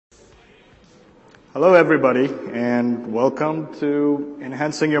Hello, everybody, and welcome to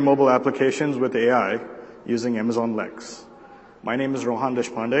Enhancing Your Mobile Applications with AI using Amazon Lex. My name is Rohan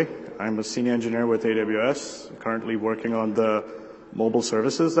Deshpande. I'm a senior engineer with AWS, currently working on the mobile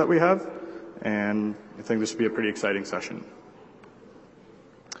services that we have, and I think this will be a pretty exciting session.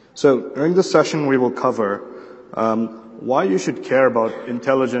 So during this session, we will cover why you should care about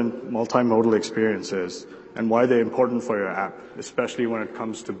intelligent multimodal experiences and why they're important for your app, especially when it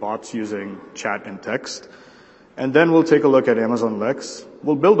comes to bots using chat and text. And then we'll take a look at Amazon Lex.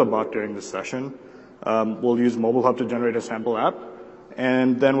 We'll build a bot during this session. We'll use Mobile Hub to generate a sample app.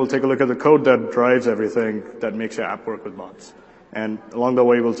 And then we'll take a look at the code that drives everything that makes your app work with bots. And along the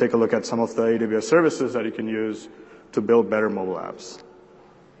way, we'll take a look at some of the AWS services that you can use to build better mobile apps.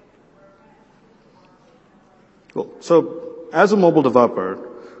 Cool. So as a mobile developer,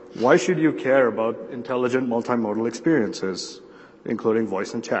 why should you care about intelligent multimodal experiences, including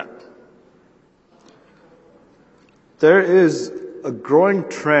voice and chat? There is a growing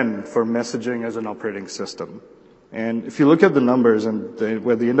trend for messaging as an operating system. And if you look at the numbers and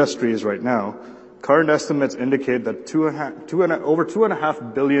where the industry is right now, current estimates indicate that over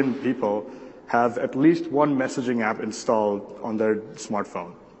 2.5 billion people have at least one messaging app installed on their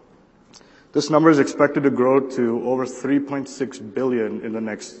smartphone. This number is expected to grow to over 3.6 billion in the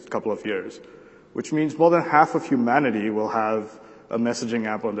next couple of years, which means more than half of humanity will have a messaging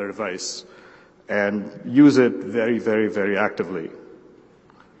app on their device and use it very, very, very actively.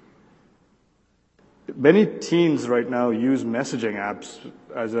 Many teens right now use messaging apps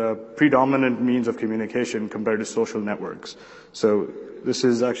as a predominant means of communication compared to social networks. So this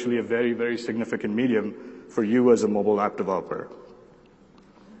is actually a very, very significant medium for you as a mobile app developer.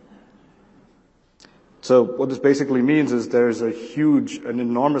 So what this basically means is there's an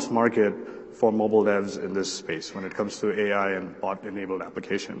enormous market for mobile devs in this space when it comes to AI and bot-enabled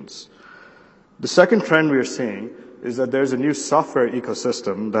applications. The second trend we are seeing is that there's a new software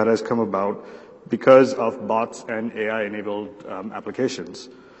ecosystem that has come about because of bots and AI-enabled applications.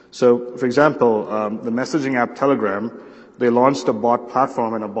 So, for example, the messaging app Telegram, they launched a bot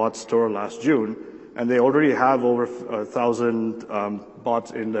platform and a bot store last June, and they already have over 1,000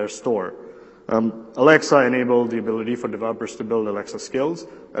 bots in their store. Alexa enabled the ability for developers to build Alexa skills,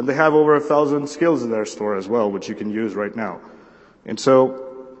 and they have over 1,000 skills in their store as well, which you can use right now. And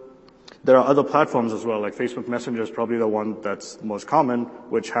so there are other platforms as well, like Facebook Messenger is probably the one that's most common,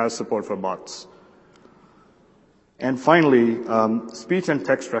 which has support for bots. And finally, speech and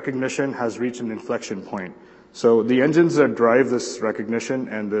text recognition has reached an inflection point. So the engines that drive this recognition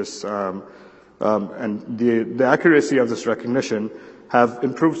and the accuracy of this recognition have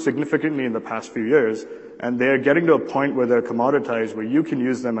improved significantly in the past few years, and they're getting to a point where they're commoditized, where you can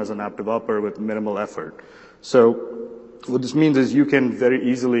use them as an app developer with minimal effort. So what this means is you can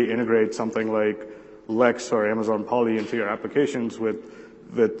very easily integrate something like Lex or Amazon Polly into your applications with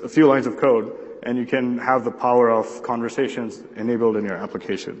a few lines of code, and you can have the power of conversations enabled in your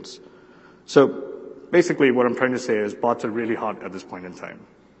applications. So basically what I'm trying to say is bots are really hot at this point in time.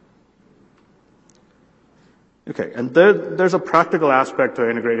 Okay, and there's a practical aspect to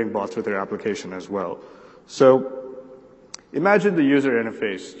integrating bots with your application as well. So imagine the user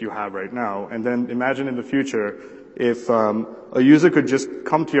interface you have right now, and then imagine in the future if a user could just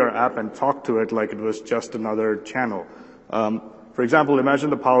come to your app and talk to it like it was just another channel. For example, imagine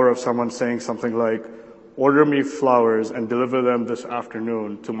the power of someone saying something like, order me flowers and deliver them this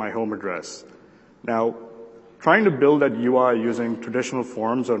afternoon to my home address. Now, trying to build that UI using traditional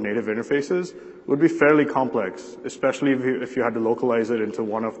forms or native interfaces would be fairly complex, especially if you had to localize it into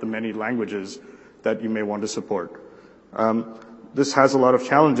one of the many languages that you may want to support. This has a lot of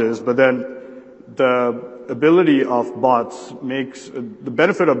challenges, but then the ability of bots the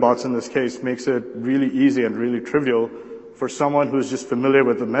benefit of bots in this case makes it really easy and really trivial for someone who's just familiar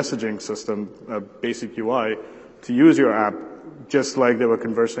with the messaging system, basic UI, to use your app just like they were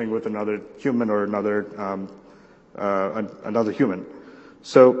conversing with another human or another human.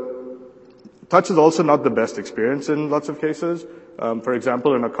 So touch is also not the best experience in lots of cases. For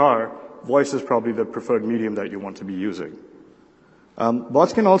example, in a car, voice is probably the preferred medium that you want to be using.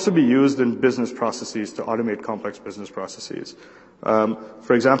 Bots can also be used in business processes to automate complex business processes.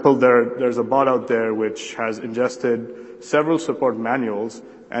 For example, there's a bot out there which has ingested several support manuals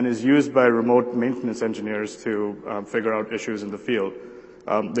and is used by remote maintenance engineers to figure out issues in the field.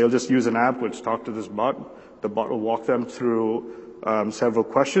 They'll just use an app which talks to this bot. The bot will walk them through several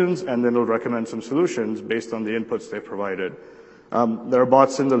questions, and then it'll recommend some solutions based on the inputs they provided. There are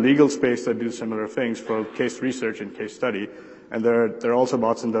bots in the legal space that do similar things for case research and case study. And there are also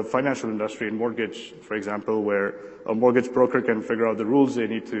bots in the financial industry, in mortgage, for example, where a mortgage broker can figure out the rules they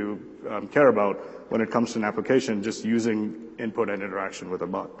need to care about when it comes to an application, just using input and interaction with a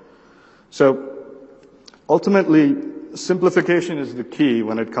bot. So ultimately, simplification is the key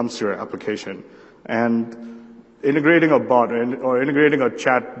when it comes to your application. And integrating a bot or integrating a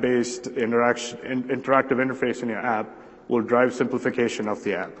chat-based interactive interface in your app will drive simplification of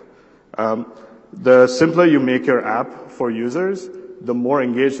the app. The simpler you make your app for users, the more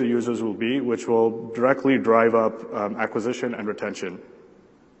engaged the users will be, which will directly drive up acquisition and retention.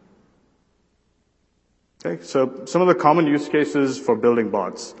 Okay, so some of the common use cases for building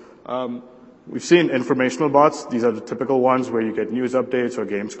bots. We've seen informational bots. These are the typical ones where you get news updates or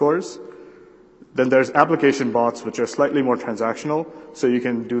game scores. Then there's application bots, which are slightly more transactional. So you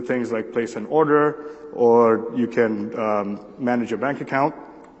can do things like place an order, or you can manage your bank account.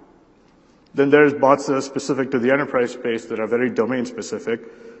 Then there's bots that are specific to the enterprise space that are very domain specific.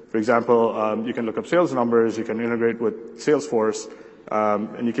 For example, you can look up sales numbers, you can integrate with Salesforce,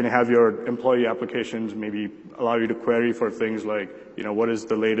 and you can have your employee applications maybe allow you to query for things like, what is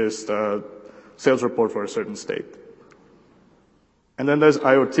the latest sales report for a certain state. And then there's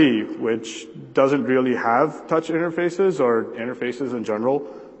IoT, which doesn't really have touch interfaces or interfaces in general.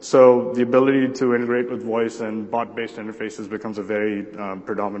 So the ability to integrate with voice and bot-based interfaces becomes a very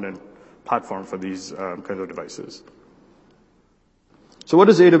predominant platform for these kinds of devices. So what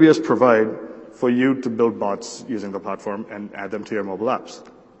does AWS provide for you to build bots using the platform and add them to your mobile apps?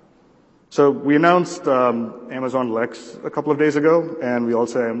 So we announced Amazon Lex a couple of days ago, and we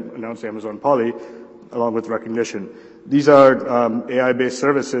also announced Amazon Polly along with Rekognition. These are AI-based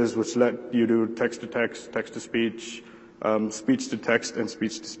services which let you do text-to-text, text-to-speech, speech-to-text, and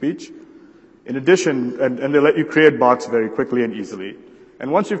speech-to-speech. In addition, and they let you create bots very quickly and easily.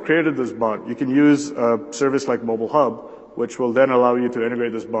 And once you've created this bot, you can use a service like Mobile Hub, which will then allow you to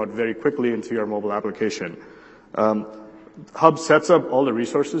integrate this bot very quickly into your mobile application. Hub sets up all the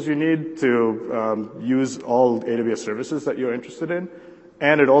resources you need to use all AWS services that you're interested in,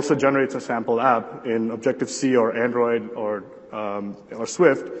 and it also generates a sample app in Objective-C or Android or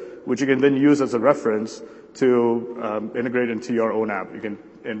Swift, which you can then use as a reference to integrate into your own app. You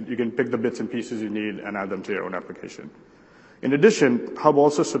can pick the bits and pieces you need and add them to your own application. In addition, Hub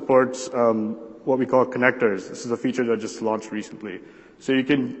also supports what we call connectors. This is a feature that just launched recently. So you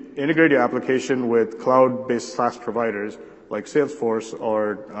can integrate your application with cloud-based SaaS providers like Salesforce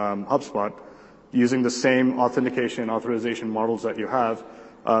or HubSpot using the same authentication and authorization models that you have,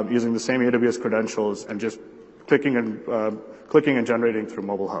 using the same AWS credentials, and just clicking and generating through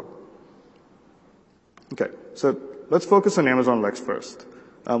Mobile Hub. Okay, so let's focus on Amazon Lex first.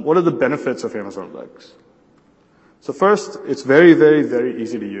 What are the benefits of Amazon Lex? So first, it's very, very, very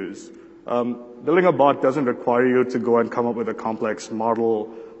easy to use. Building a bot doesn't require you to go and come up with a complex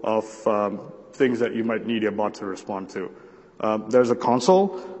model of things that you might need your bot to respond to. There's a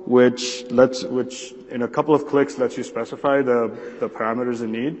console which in a couple of clicks lets you specify the parameters you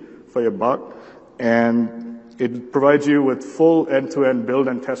need for your bot, and it provides you with full end-to-end build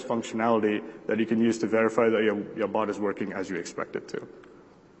and test functionality that you can use to verify that your bot is working as you expect it to.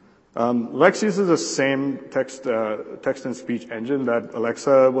 Lex uses the same text and speech engine that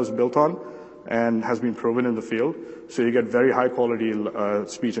Alexa was built on and has been proven in the field, so you get very high quality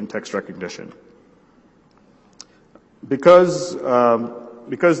speech and text recognition. Because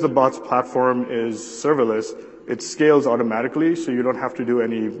the bot's platform is serverless, it scales automatically, so you don't have to do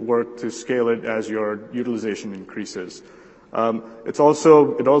any work to scale it as your utilization increases. It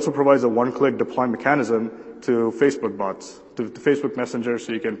also provides a one-click deploy mechanism to Facebook bots, to Facebook Messenger,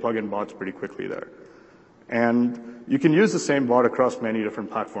 so you can plug in bots pretty quickly there. And you can use the same bot across many different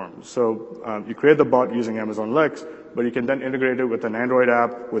platforms. So you create the bot using Amazon Lex, but you can then integrate it with an Android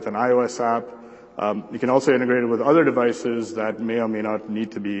app, with an iOS app. You can also integrate it with other devices that may or may not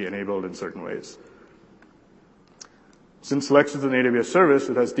need to be enabled in certain ways. Since Lex is an AWS service,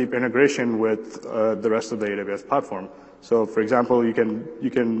 it has deep integration with the rest of the AWS platform. So, for example, you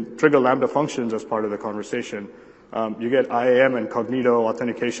can trigger Lambda functions as part of the conversation. You get IAM and Cognito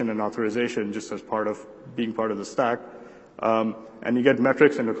authentication and authorization just as part of being part of the stack. And you get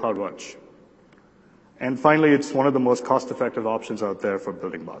metrics into CloudWatch. And finally, it's one of the most cost-effective options out there for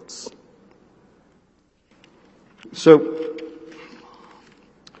building bots. So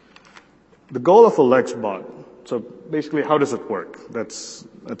the goal of a Lex bot, so basically how does it work? That's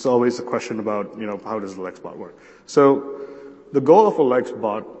always a question about, how does the Lex bot work? So the goal of a Lex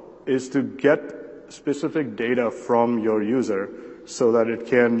bot is to get specific data from your user so that it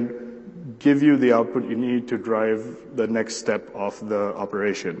can give you the output you need to drive the next step of the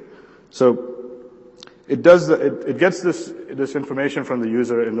operation. So It gets this information from the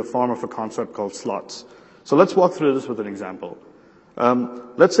user in the form of a concept called slots. So let's walk through this with an example.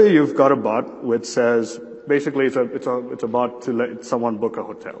 Let's say you've got a bot which says, basically it's a bot to let someone book a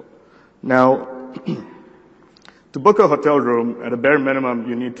hotel. Now, to book a hotel room, at a bare minimum,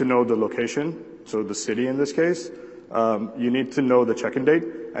 you need to know the location, so the city in this case. You need to know the check-in date,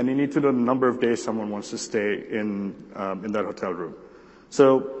 and you need to know the number of days someone wants to stay in that hotel room.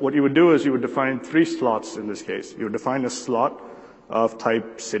 So what you would do is you would define 3 slots in this case. You would define a slot of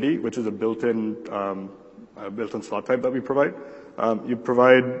type city, which is a built-in slot type that we provide. You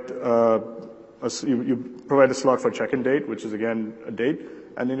provide a slot for check-in date, which is again a date,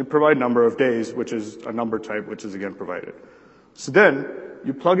 and then you provide number of days, which is a number type, which is again provided. So then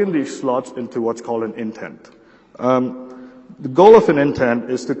you plug in these slots into what's called an intent. The goal of an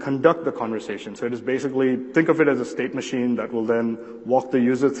intent is to conduct the conversation. So it is basically, think of it as a state machine that will then walk the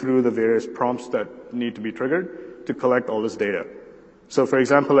user through the various prompts that need to be triggered to collect all this data. So for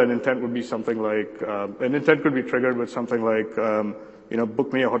example, an intent would be something like, an intent could be triggered with something like,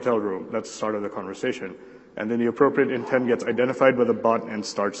 book me a hotel room. That's the start of the conversation. And then the appropriate intent gets identified by the bot and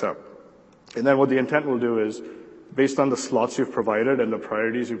starts up. And then what the intent will do is, based on the slots you've provided and the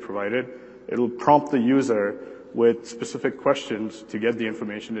priorities you've provided, it'll prompt the user with specific questions to get the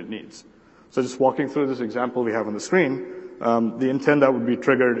information it needs. So just walking through this example we have on the screen, the intent that would be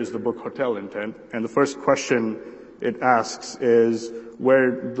triggered is the book hotel intent. And the first question it asks is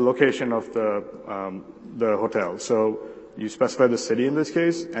where the location of the hotel. So you specify the city in this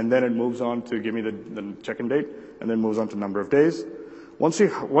case, and then it moves on to give me the check-in date, and then moves on to number of days. Once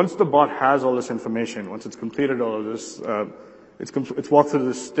the bot has all this information, once it's completed all of this, it's walked through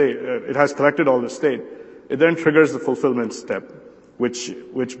this state, it has collected all this state, it then triggers the fulfillment step, which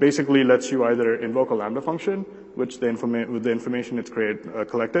basically lets you either invoke a Lambda function, with the information it's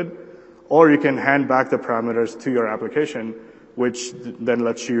collected, or you can hand back the parameters to your application, which then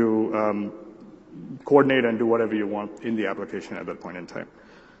lets you coordinate and do whatever you want in the application at that point in time.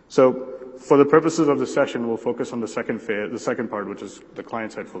 So for the purposes of this session, we'll focus on the second part, which is the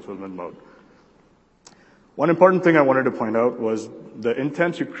client-side fulfillment mode. One important thing I wanted to point out was the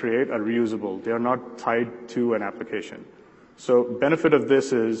intents you create are reusable. They are not tied to an application. So benefit of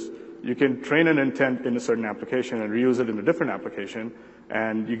this is you can train an intent in a certain application and reuse it in a different application,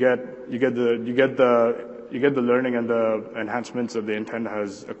 and you get the learning and the enhancements that the intent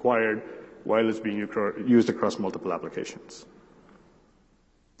has acquired while it's being used across multiple applications.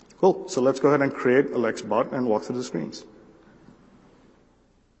 Cool. So let's go ahead and create a Lex bot and walk through the screens.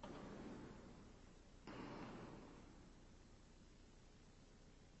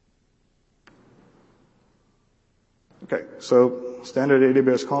 Okay, so standard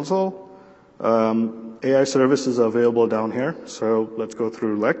AWS console. AI services are available down here. So let's go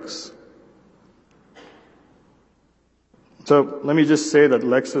through Lex. So let me just say that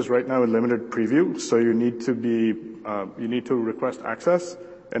Lex is right now in limited preview. So you need to request access.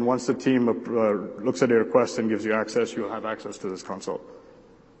 And once the team looks at your request and gives you access, you'll have access to this console.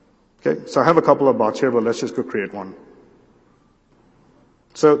 Okay, so I have a couple of bots here, but let's just go create one.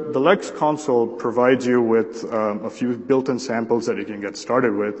 So the Lex console provides you with a few built-in samples that you can get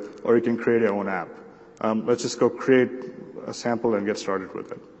started with, or you can create your own app. Let's just go create a sample and get started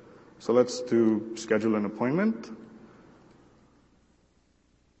with it. So let's do schedule an appointment.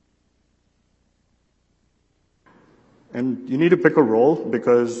 And you need to pick a role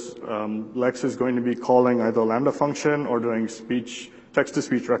because Lex is going to be calling either a Lambda function or doing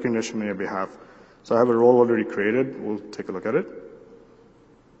text-to-speech recognition on your behalf. So I have a role already created. We'll take a look at it.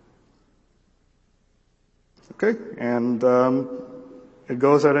 Okay, and it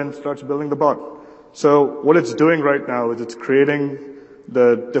goes ahead and starts building the bot. So what it's doing right now is it's creating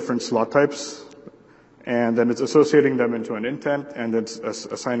the different slot types, and then it's associating them into an intent, and it's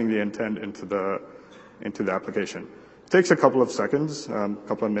assigning the intent into the application. It takes a couple of seconds, a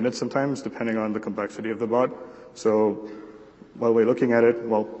couple of minutes sometimes, depending on the complexity of the bot. So while we're looking at it,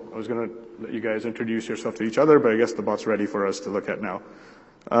 well, I was going to let you guys introduce yourself to each other, but I guess the bot's ready for us to look at now.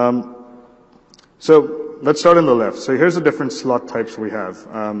 So let's start on the left. So here's the different slot types we have.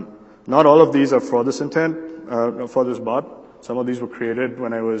 Not all of these are for this intent, for this bot. Some of these were created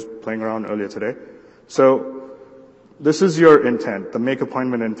when I was playing around earlier today. So this is your intent. The make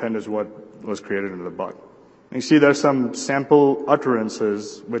appointment intent is what was created in the bot. And you see there's some sample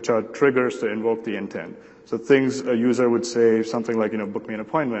utterances which are triggers to invoke the intent. So things a user would say something like, book me an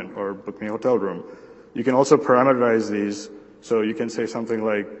appointment or book me a hotel room. You can also parameterize these. So you can say something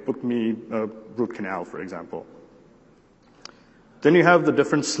like, book me a root canal, for example. Then you have the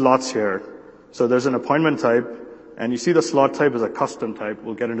different slots here. So there's an appointment type, and you see the slot type is a custom type.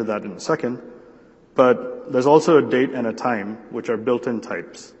 We'll get into that in a second. But there's also a date and a time, which are built-in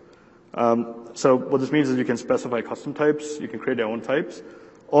types. So what this means is you can specify custom types, you can create your own types,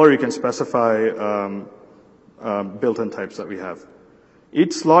 or you can specify built-in types that we have.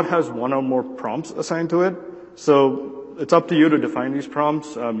 Each slot has one or more prompts assigned to it, so it's up to you to define these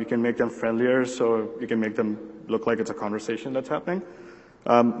prompts. You can make them friendlier, so you can make them look like it's a conversation that's happening.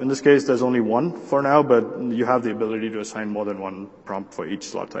 In this case, there's only one for now, but you have the ability to assign more than one prompt for each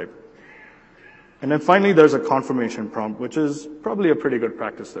slot type. And then finally, there's a confirmation prompt, which is probably a pretty good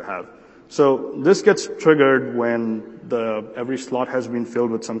practice to have. So this gets triggered when every slot has been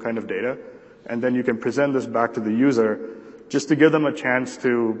filled with some kind of data, and then you can present this back to the user just to give them a chance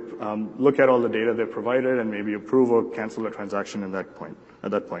to look at all the data they've provided and maybe approve or cancel a transaction at that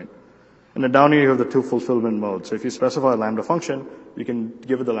point. And then down here, you have the two fulfillment modes. So if you specify a Lambda function, you can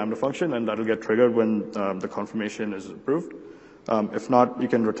give it the Lambda function, and that'll get triggered when the confirmation is approved. If not, you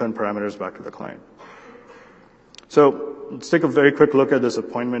can return parameters back to the client. So let's take a very quick look at this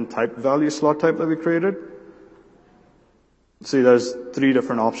appointment type value slot type that we created. See, there's 3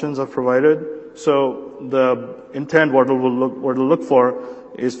 different options I've provided. So the intent, what it'll look for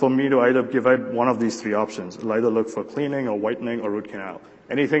is for me to either give out one of these 3 options. It'll either look for cleaning or whitening or root canal.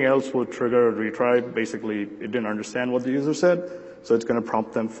 Anything else will trigger a retry. Basically, it didn't understand what the user said, so it's going to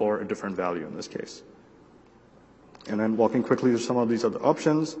prompt them for a different value in this case. And then walking quickly through some of these other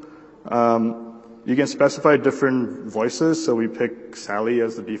options, you can specify different voices. So we pick Sally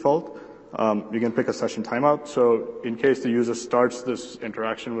as the default. You can pick a session timeout. So in case the user starts this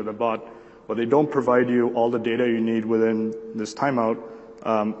interaction with a bot, but they don't provide you all the data you need within this timeout,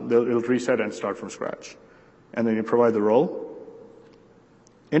 it'll reset and start from scratch. And then you provide the role.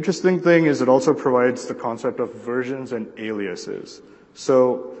 Interesting thing is it also provides the concept of versions and aliases.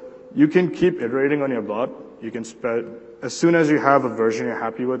 So you can keep iterating on your bot. You can as soon as you have a version you're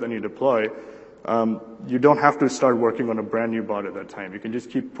happy with and you deploy, you don't have to start working on a brand new bot at that time. You can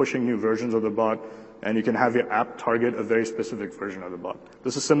just keep pushing new versions of the bot, and you can have your app target a very specific version of the bot.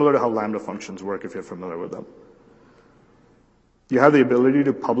 This is similar to how Lambda functions work if you're familiar with them. You have the ability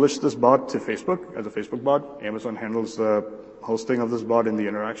to publish this bot to Facebook as a Facebook bot. Amazon handles the hosting of this bot in the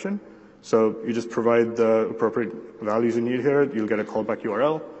interaction. So you just provide the appropriate values you need here. You'll get a callback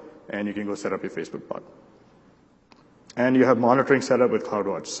URL, and you can go set up your Facebook bot. And you have monitoring set up with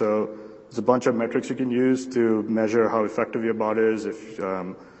CloudWatch. So there's a bunch of metrics you can use to measure how effective your bot is, if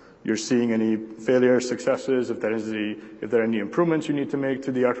you're seeing any failures, successes, if there are any improvements you need to make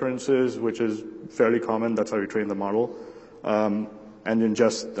to the utterances, which is fairly common. That's how we train the model. And then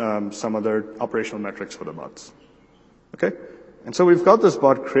just some other operational metrics for the bots. Okay? And so we've got this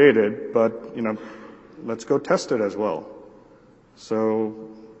bot created, but let's go test it as well. So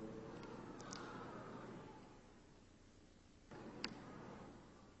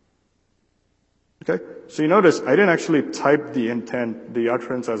okay, so you notice I didn't actually type the intent, the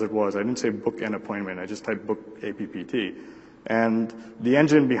utterance as it was. I didn't say book an appointment. I just typed book APPT. And the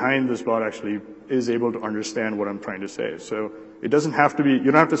engine behind this bot actually is able to understand what I'm trying to say. So it doesn't have to be, you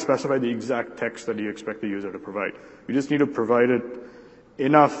don't have to specify the exact text that you expect the user to provide. You just need to provide it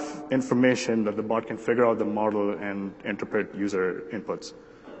enough information that the bot can figure out the model and interpret user inputs.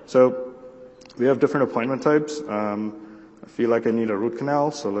 So we have different appointment types. I feel like I need a root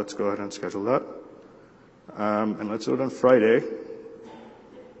canal, so let's go ahead and schedule that. And let's do it on Friday.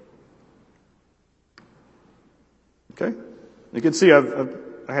 Okay. You can see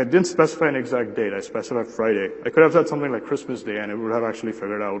I didn't specify an exact date. I specified Friday. I could have said something like Christmas Day, and it would have actually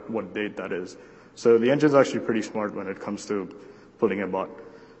figured out what date that is. So the engine's actually pretty smart when it comes to pulling a bot.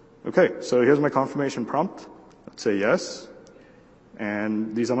 Okay, so here's my confirmation prompt. Let's say yes.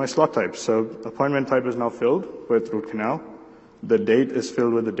 And these are my slot types. So appointment type is now filled with root canal. The date is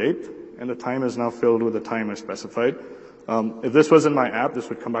filled with the date, and the time is now filled with the time I specified. If this was in my app, this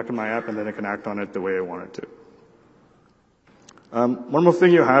would come back to my app, and then I can act on it the way I want it to. One more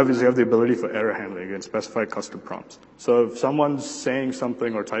thing you have is you have the ability for error handling. You can specify custom prompts. So if someone's saying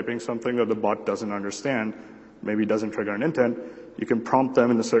something or typing something that the bot doesn't understand, maybe doesn't trigger an intent, you can prompt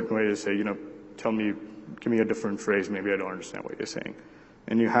them in a certain way to say, give me a different phrase. Maybe I don't understand what you're saying.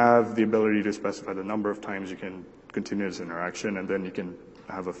 And you have the ability to specify the number of times you can continue this interaction, and then you can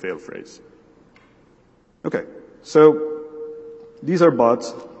have a fail phrase. Okay, so these are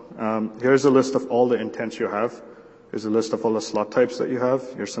bots. Here's a list of all the intents you have. Here's a list of all the slot types that you have.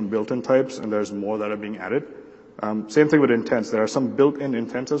 Here's some built-in types, and there's more that are being added. Same thing with intents. There are some built-in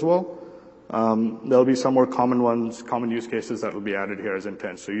intents as well. There'll be some more common ones, common use cases that will be added here as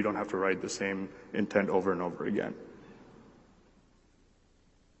intents, so you don't have to write the same intent over and over again.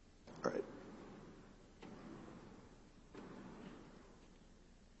 All right.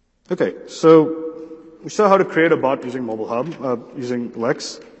 Okay, so we saw how to create a bot using Mobile Hub, using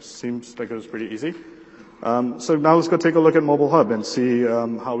Lex. Seems like it was pretty easy. So now let's go take a look at Mobile Hub and see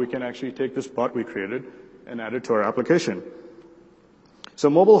how we can actually take this bot we created and add it to our application. So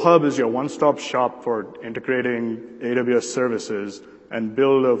Mobile Hub is your one-stop shop for integrating AWS services and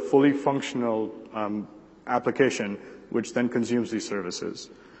build a fully functional application which then consumes these services.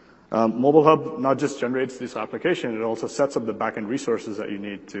 Mobile Hub not just generates this application, it also sets up the backend resources that you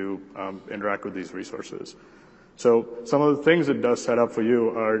need to interact with these resources. So some of the things it does set up for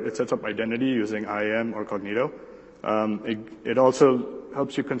you are it sets up identity using IAM or Cognito. It also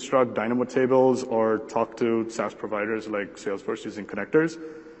helps you construct Dynamo tables or talk to SaaS providers like Salesforce using connectors.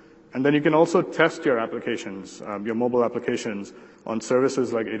 And then you can also test your applications, your mobile applications on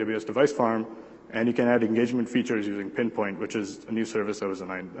services like AWS Device Farm, and you can add engagement features using Pinpoint, which is a new service that was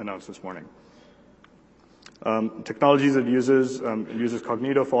announced this morning. Technologies it uses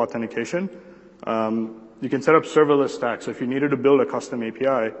Cognito for authentication. You can set up serverless stacks. So if you needed to build a custom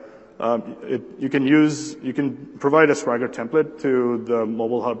API, you can provide a Swagger template to the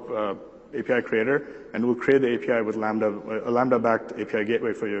Mobile Hub API creator, and we'll create the API with a Lambda-backed API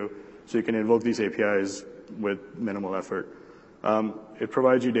gateway for you, so you can invoke these APIs with minimal effort. It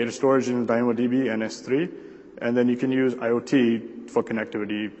provides you data storage in DynamoDB and S3, and then you can use IoT for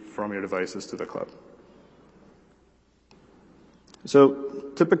connectivity from your devices to the cloud.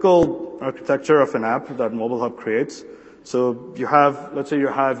 So typical architecture of an app that Mobile Hub creates. So let's say you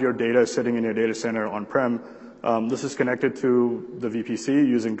have your data sitting in your data center on-prem. This is connected to the VPC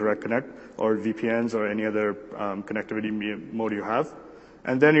using Direct Connect or VPNs or any other connectivity mode you have.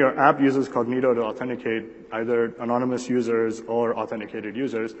 And then your app uses Cognito to authenticate either anonymous users or authenticated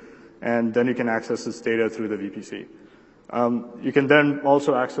users, and then you can access this data through the VPC. You can then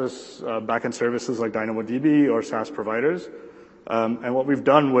also access backend services like DynamoDB or SaaS providers. And what we've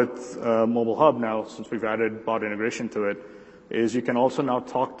done with Mobile Hub now, since we've added bot integration to it, is you can also now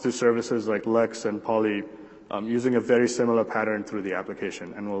talk to services like Lex and Poly using a very similar pattern through the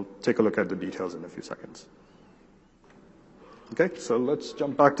application. And we'll take a look at the details in a few seconds. Okay, so let's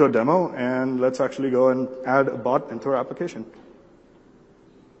jump back to a demo, and let's actually go and add a bot into our application.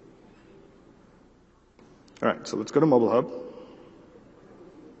 All right, so let's go to Mobile Hub.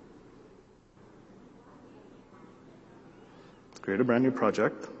 Create a brand new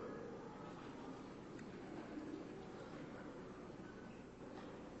project.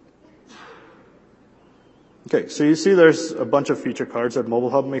 Okay, so you see there's a bunch of feature cards that Mobile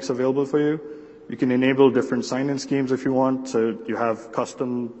Hub makes available for you. You can enable different sign-in schemes if you want. So you have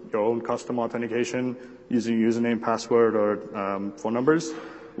your own custom authentication using username, password, or phone numbers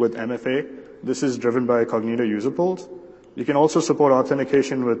with MFA. This is driven by Cognito user pools. You can also support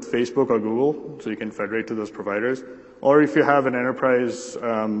authentication with Facebook or Google, so you can federate to those providers. Or if you have an enterprise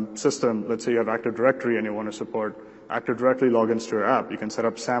system, let's say you have Active Directory and you want to support Active Directory logins to your app, you can set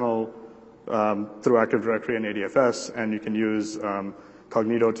up SAML through Active Directory and ADFS, and you can use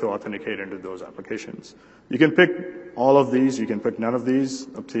Cognito to authenticate into those applications. You can pick all of these. You can pick none of these,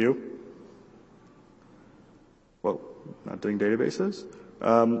 up to you. Well, not doing databases.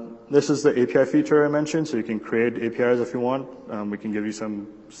 This is the API feature I mentioned, so you can create APIs if you want. We can give you some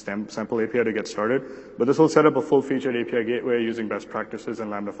sample API to get started. But this will set up a full-featured API gateway using best practices and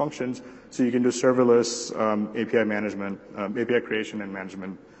Lambda functions, so you can do serverless API management, API creation and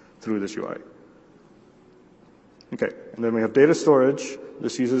management through this UI. Okay, and then we have data storage.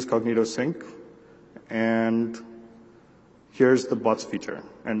 This uses Cognito Sync. And here's the bots feature.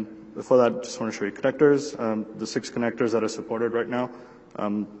 And before that, just want to show you connectors. The 6 connectors that are supported right now.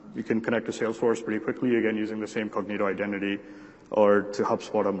 You can connect to Salesforce pretty quickly, again, using the same Cognito identity, or to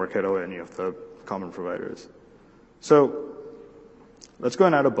HubSpot or Marketo, or any of the common providers. So let's go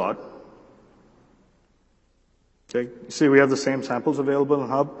and add a bot. Okay, you see we have the same samples available in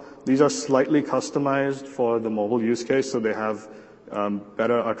Hub. These are slightly customized for the mobile use case, so they have they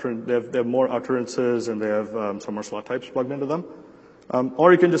have more utterances, and they have some more slot types plugged into them.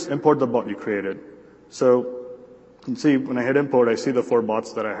 Or you can just import the bot you created. So you can see when I hit import, I see the 4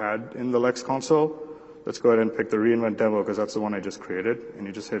 bots that I had in the Lex console. Let's go ahead and pick the reInvent demo, because that's the one I just created. And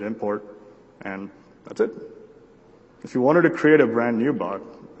you just hit import, and that's it. If you wanted to create a brand new bot,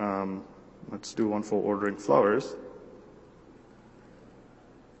 let's do one for ordering flowers.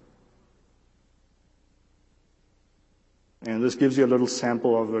 And this gives you a little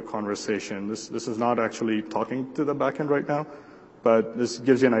sample of the conversation. This is not actually talking to the backend right now, but this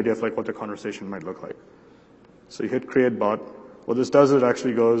gives you an idea of like what the conversation might look like. So you hit create bot. What this does, it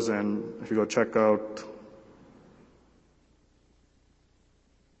actually goes, and if you go check out,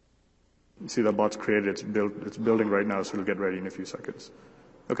 you see the bot's created. It's building right now, so it'll get ready in a few seconds.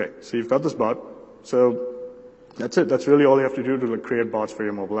 Okay, so you've got this bot. So that's it. That's really all you have to do to create bots for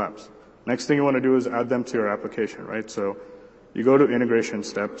your mobile apps. Next thing you want to do is add them to your application, right? So you go to integration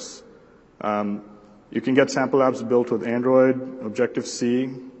steps. You can get sample apps built with Android, Objective-C,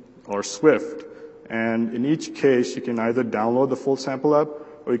 or Swift. And in each case, you can either download the full sample app,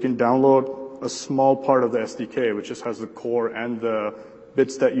 or you can download a small part of the SDK, which just has the core and the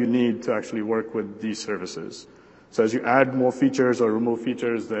bits that you need to actually work with these services. So as you add more features or remove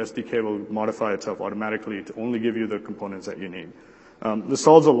features, the SDK will modify itself automatically to only give you the components that you need. This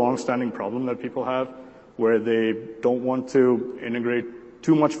solves a long-standing problem that people have, where they don't want to integrate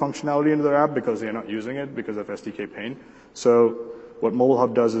too much functionality into their app because they're not using it because of SDK pain. So what Mobile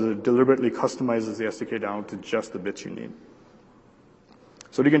Hub does is it deliberately customizes the SDK down to just the bits you need.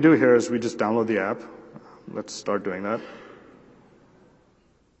 So what you can do here is we just download the app. Let's start doing that.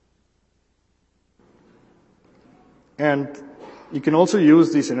 And you can also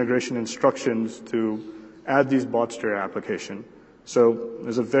use these integration instructions to add these bots to your application. So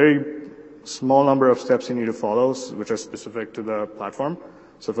there's a very small number of steps you need to follow, which are specific to the platform.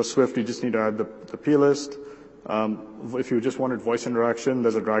 So for Swift, you just need to add the plist. If you just wanted voice interaction,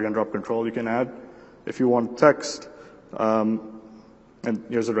 there's a drag and drop control you can add. If you want text, and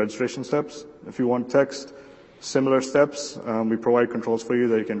here's the registration steps. If you want text, similar steps, we provide controls for you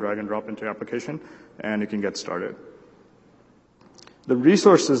that you can drag and drop into your application, and you can get started. The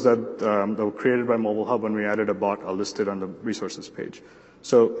resources that were created by Mobile Hub when we added a bot are listed on the resources page.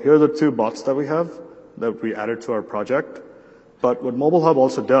 So here are the 2 bots that we have that we added to our project. But what Mobile Hub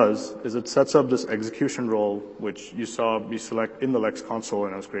also does is it sets up this execution role, which you saw me select in the Lex console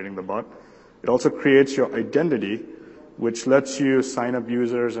when I was creating the bot. It also creates your identity, which lets you sign up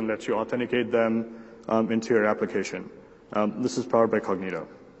users and lets you authenticate them into your application. This is powered by Cognito.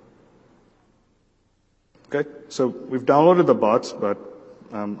 Okay, so we've downloaded the bots, but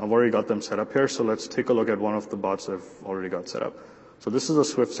I've already got them set up here. So let's take a look at one of the bots I've already got set up. So this is a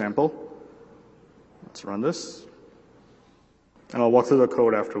Swift sample. Let's run this. And I'll walk through the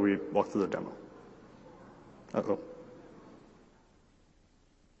code after we walk through the demo. Uh-oh.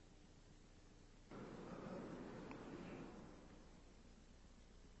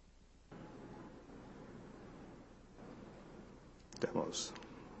 Demos.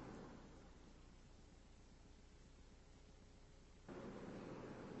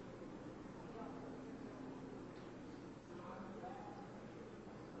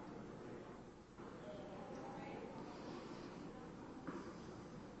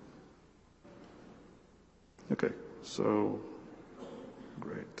 Okay, so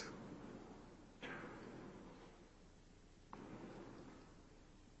great.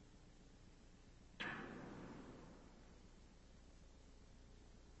 I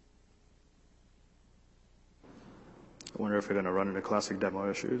wonder if we're going to run into classic demo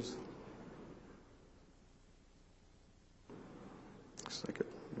issues. Looks like it.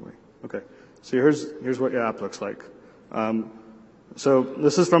 Anyway, okay. So here's what your app looks like. So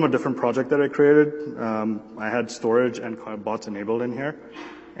this is from a different project that I created. I had storage and bots enabled in here.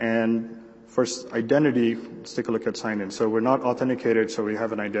 And first, identity, let's take a look at sign-in. So we're not authenticated, so we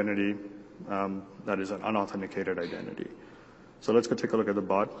have an identity that is an unauthenticated identity. So let's go take a look at the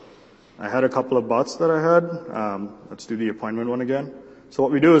bot. I had a couple of bots that I had. Let's do the appointment one again. So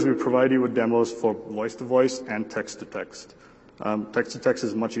what we do is we provide you with demos for voice-to-voice and text-to-text. Text-to-text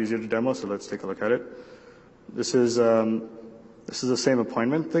is much easier to demo, so let's take a look at it. This is the same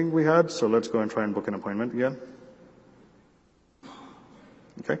appointment thing we had, so let's go and try and book an appointment again.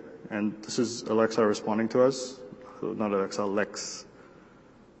 Okay, and this is Alexa responding to us. So not Alexa, Lex.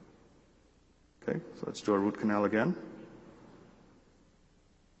 Okay, so let's do a root canal again.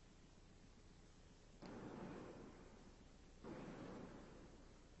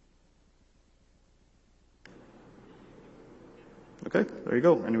 Okay, there you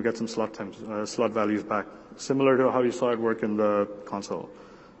go, and we get some slot values back, similar to how you saw it work in the console.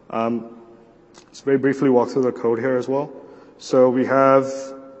 Let's very briefly walk through the code here as well. So we have,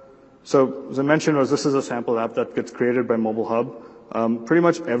 so as I mentioned, this is a sample app that gets created by Mobile Hub. Pretty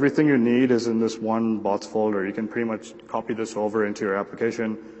much everything you need is in this one bots folder. You can pretty much copy this over into your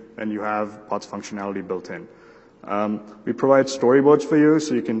application, and you have bots functionality built in. We provide storyboards for you,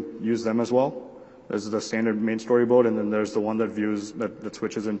 so you can use them as well. There's the standard main storyboard, and then there's the one that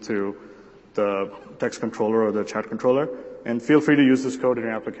switches into the text controller or the chat controller. And feel free to use this code in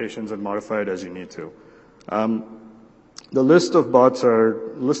your applications and modify it as you need to. The list of bots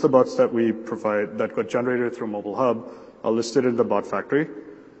that we provide that got generated through Mobile Hub are listed in the bot factory.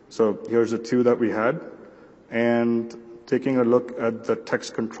 So here's the 2 that we had. And taking a look at the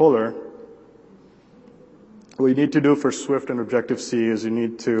text controller, what you need to do for Swift and Objective-C is you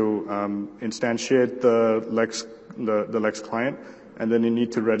need to instantiate the Lex client, and then you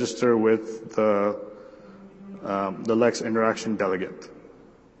need to register with the Lex interaction delegate.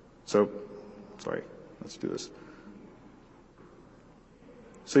 So, sorry, let's do this.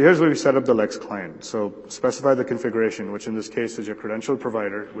 So here's where we set up the Lex client. So specify the configuration, which in this case is your credential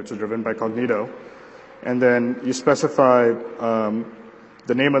provider, which is driven by Cognito. And then you specify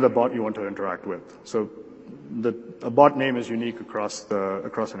the name of the bot you want to interact with. So a bot name is unique across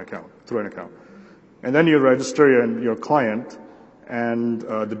an account, through an account. And then you register your client and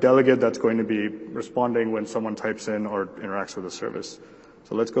the delegate that's going to be responding when someone types in or interacts with the service.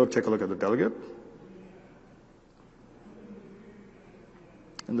 So let's go take a look at the delegate.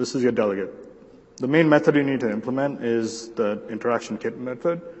 And this is your delegate. The main method you need to implement is the interaction kit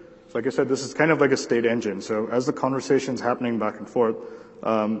method. So like I said, this is kind of like a state engine. So as the conversation's happening back and forth,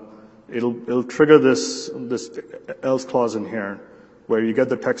 it'll trigger this else clause in here, where you get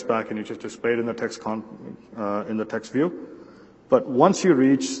the text back and you just display it in the text view. But once you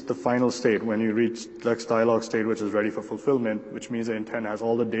reach the final state, when you reach Lex dialog state, which is ready for fulfillment, which means the intent has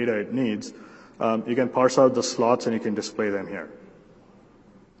all the data it needs, you can parse out the slots and you can display them here.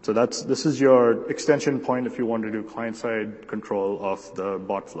 So this is your extension point if you want to do client-side control of the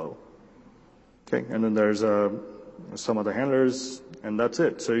bot flow. Okay, and then there's some other handlers, and that's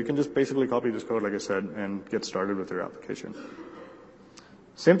it. So you can just basically copy this code, like I said, and get started with your application.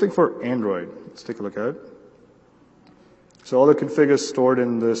 Same thing for Android. Let's take a look at it. So all the config is stored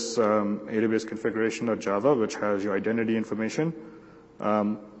in this AWS configuration.java, which has your identity information.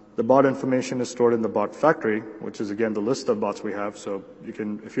 The bot information is stored in the bot factory, which is, again, the list of bots we have. So you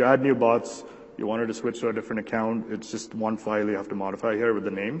can, if you add new bots, you wanted to switch to a different account, it's just one file you have to modify here with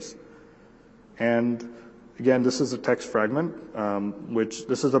the names. And again, this is a text fragment,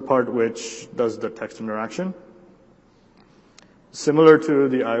 this is the part which does the text interaction. Similar to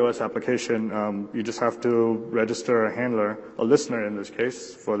the iOS application, you just have to register a handler, a listener in this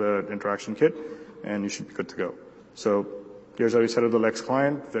case, for the interaction kit, and you should be good to go. So here's how you set up the Lex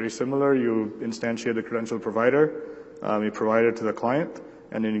client. Very similar. You instantiate the credential provider, you provide it to the client,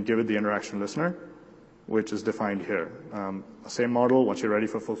 and then you give it the interaction listener, which is defined here. Same model. Once you're ready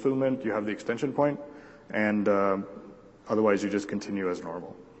for fulfillment, you have the extension point, and otherwise you just continue as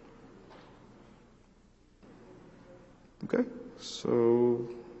normal. Okay, so,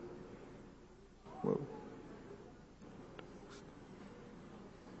 whoa.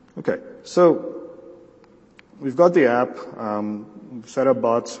 Okay, so we've got the app, we've set up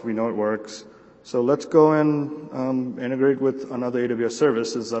bots, we know it works. So let's go and integrate with another AWS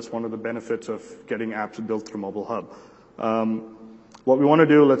service, as that's one of the benefits of getting apps built through Mobile Hub. What we want to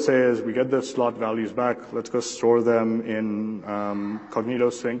do, let's say, is we get the slot values back. Let's go store them in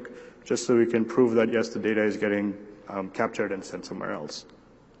Cognito Sync, just so we can prove that, yes, the data is getting captured and sent somewhere else.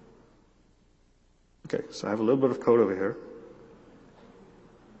 Okay, so I have a little bit of code over here.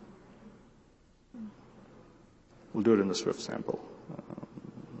 We'll do it in the Swift sample.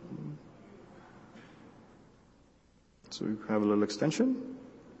 So we have a little extension.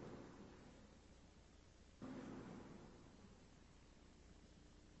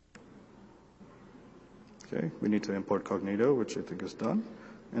 Okay, we need to import Cognito, which I think is done.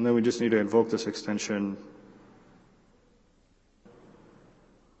 And then we just need to invoke this extension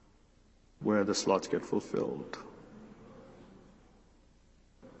where the slots get fulfilled.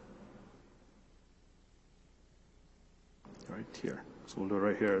 Right here. So we'll do it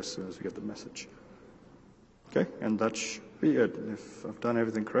right here as soon as we get the message. Okay, and that should be it. If I've done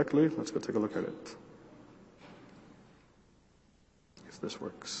everything correctly, let's go take a look at it. If this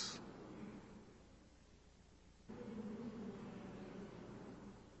works.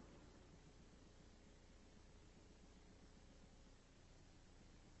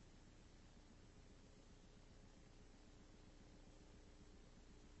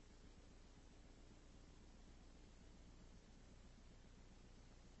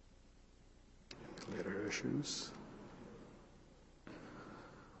 Later issues.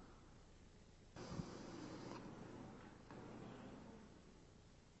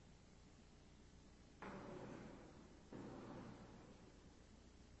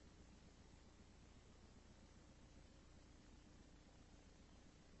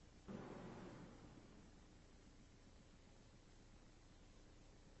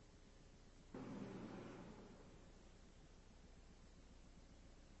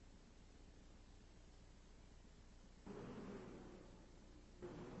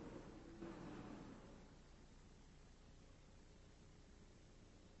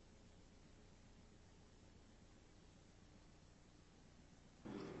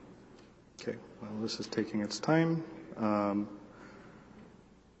 Okay, well, this is taking its time.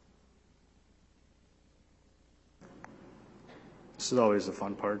 This is always the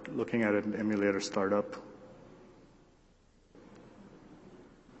fun part, looking at an emulator startup.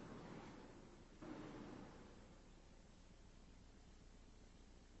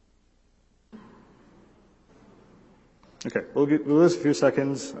 Okay, we'll give this a few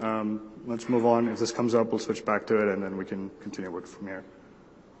seconds. Let's move on. If this comes up, we'll switch back to it, and then we can continue work from here.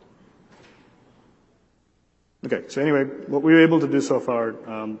 Okay, so anyway, what we were able to do so far,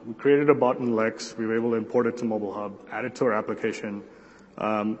 we created a bot in Lex. We were able to import it to Mobile Hub, add it to our application.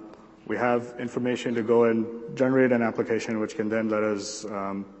 We have information to go and generate an application, which can then let us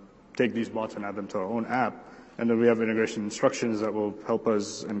take these bots and add them to our own app. And then we have integration instructions that will help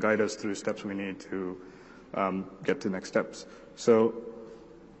us and guide us through steps we need to get to next steps. So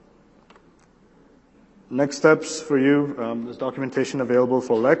next steps for you, there's documentation available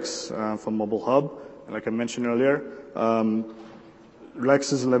for Lex from Mobile Hub. And like I mentioned earlier,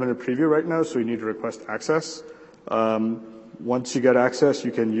 Lex is in limited preview right now, so you need to request access. Once you get access,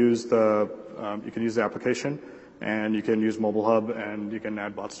 you can use the application, and you can use Mobile Hub, and you can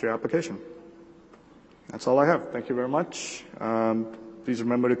add bots to your application. That's all I have. Thank you very much. Please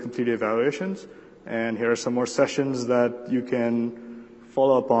remember to complete the evaluations. And here are some more sessions that you can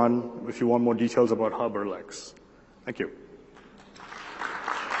follow up on if you want more details about Hub or Lex. Thank you.